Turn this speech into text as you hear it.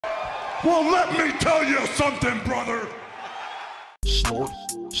Well, let me tell you something, brother. Snort,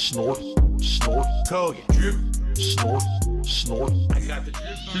 snort, snort, Kogan. Drip, snort, snort. I got the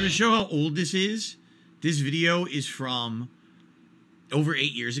drip. So to show how old this is, this video is from over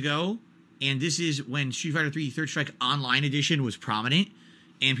 8 years ago. And this is when Street Fighter 3 Third Strike Online Edition was prominent.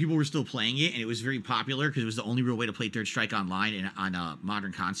 And people were still playing it. And it was very popular because it was the only real way to play Third Strike Online on a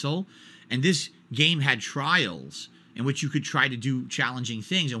modern console. And this game had trials in which you could try to do challenging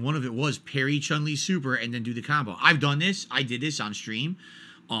things. And one of it was parry Chun-Li's super and then do the combo. I've done this. I did this on stream.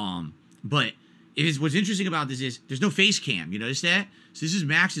 But what's interesting about this is there's no face cam. You notice that? So this is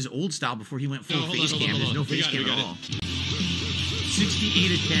Max's old style before he went full face cam. There's no face cam at all.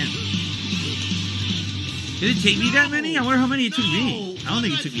 68 attempts. Did it take me that many? I wonder how many it took me. I don't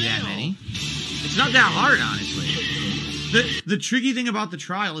think it took me that many. It's not that hard, honestly. The tricky thing about the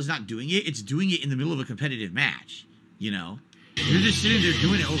trial is not doing it. It's doing it in the middle of a competitive match. You know? You're just sitting there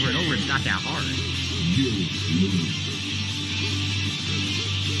doing it over and over. It's not that hard.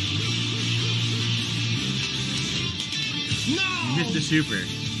 No! You missed the super.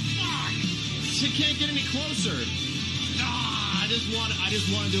 Fuck! She can't get any closer. I just want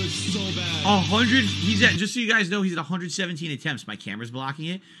to do it so bad. 100. He's at, just so you guys know, he's at 117 attempts. My camera's blocking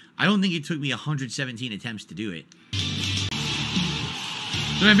it. I don't think it took me 117 attempts to do it.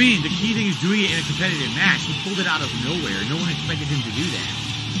 So I mean, the key thing is doing it in a competitive match. He pulled it out of nowhere. No one expected him to do that.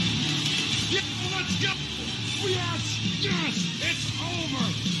 Yeah, let's go! Yes! Yes! It's over!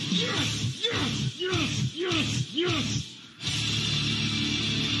 Yes! Yes! Yes! Yes! Yes!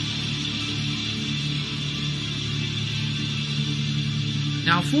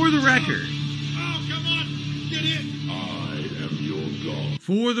 Now, for the record. Oh, come on! Get in! I am your god.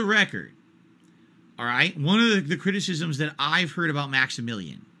 For the record. All right? One of the criticisms that I've heard about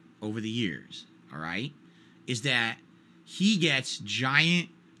Maximillian over the years, all right, is that he gets giant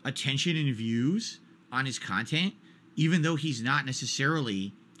attention and views on his content, even though he's not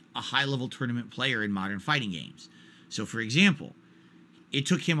necessarily a high-level tournament player in modern fighting games. So, for example, it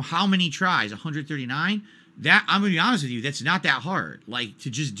took him how many tries? 139? That, I'm going to be honest with you, that's not that hard. Like,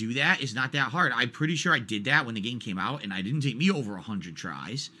 to just do that is not that hard. I'm pretty sure I did that when the game came out, and it didn't take me over 100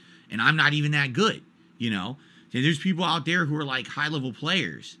 tries, and I'm not even that good, you know? There's people out there who are, like, high-level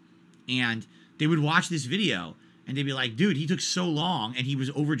players, and they would watch this video, and they'd be like, dude, he took so long, and he was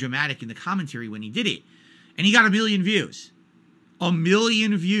over-dramatic in the commentary when he did it. And he got 1 million views. 1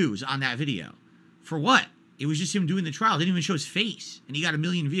 million views on that video. For what? It was just him doing the trial. It didn't even show his face, and he got 1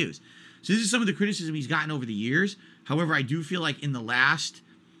 million views. So this is some of the criticism he's gotten over the years. However, I do feel like in the last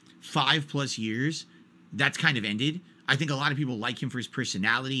 5+ years, that's kind of ended. I think a lot of people like him for his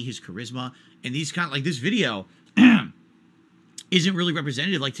personality, his charisma, and these kind of, like, this video isn't really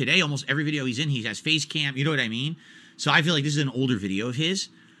representative. Like today, almost every video he's in, he has face cam. You know what I mean? So I feel like this is an older video of his.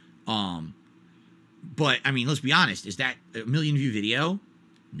 But I mean, let's be honest. Is that a 1 million view video?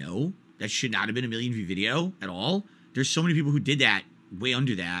 No, that should not have been a 1 million view video at all. There's so many people who did that way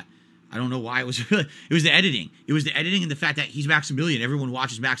under that. I don't know why it was. It was the editing. It was the editing and the fact that he's Maximillian. Everyone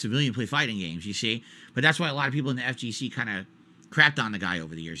watches Maximillian play fighting games, you see. But that's why a lot of people in the FGC kind of crapped on the guy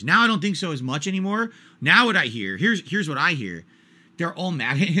over the years. Now I don't think so as much anymore. Now what I hear, here's what I hear. They're all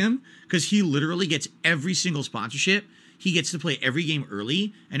mad at him because he literally gets every single sponsorship. He gets to play every game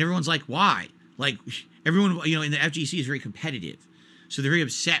early, and everyone's like, why? Like, everyone, you know, in the FGC is very competitive. So they're very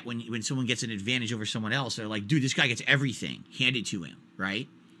upset when someone gets an advantage over someone else. They're like, dude, this guy gets everything handed to him, right?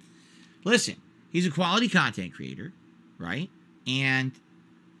 Listen, he's a quality content creator, right? And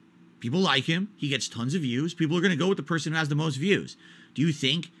people like him. He gets tons of views. People are going to go with the person who has the most views. Do you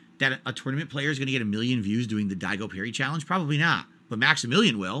think that a tournament player is going to get 1 million views doing the Daigo Parry challenge? Probably not. But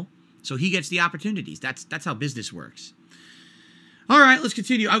Maximillian will. So he gets the opportunities. That's how business works. All right, let's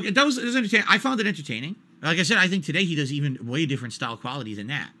continue. That was entertaining. I found it entertaining. Like I said, I think today he does even way different style quality than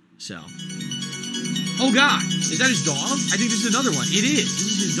that. So, oh God, is that his dog? I think this is another one. It is.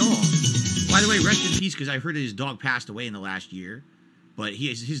 This is his dog. By the way, rest in peace, because I heard that his dog passed away in the last year. But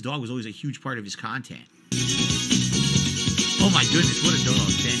his dog was always a huge part of his content. Oh my goodness, what a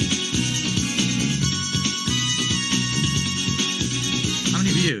dog, Benny. How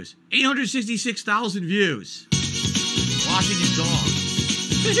many views? 866,000 views. Washing his dog.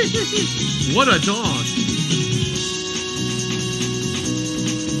 What a dog.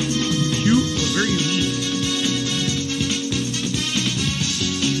 Cute, but very unique.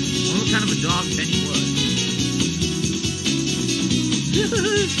 I wonder what kind of a dog Benny was.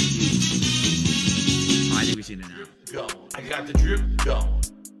 Oh, I think we've seen it now. Go. I got the drip going.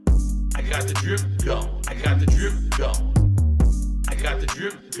 I got the drip going. I got the drip going. I got the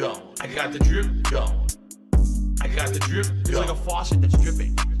drip going. I got the drip going. I got the drip going. It's like a faucet that's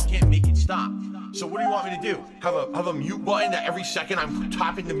dripping. You can't make it what do you want me to do? Have a mute button that every second I'm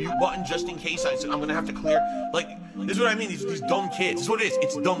tapping the mute button just in case I'm gonna have to clear? Like, this is what I mean. These dumb kids. This is what it is.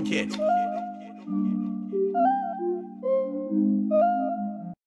 It's dumb kids.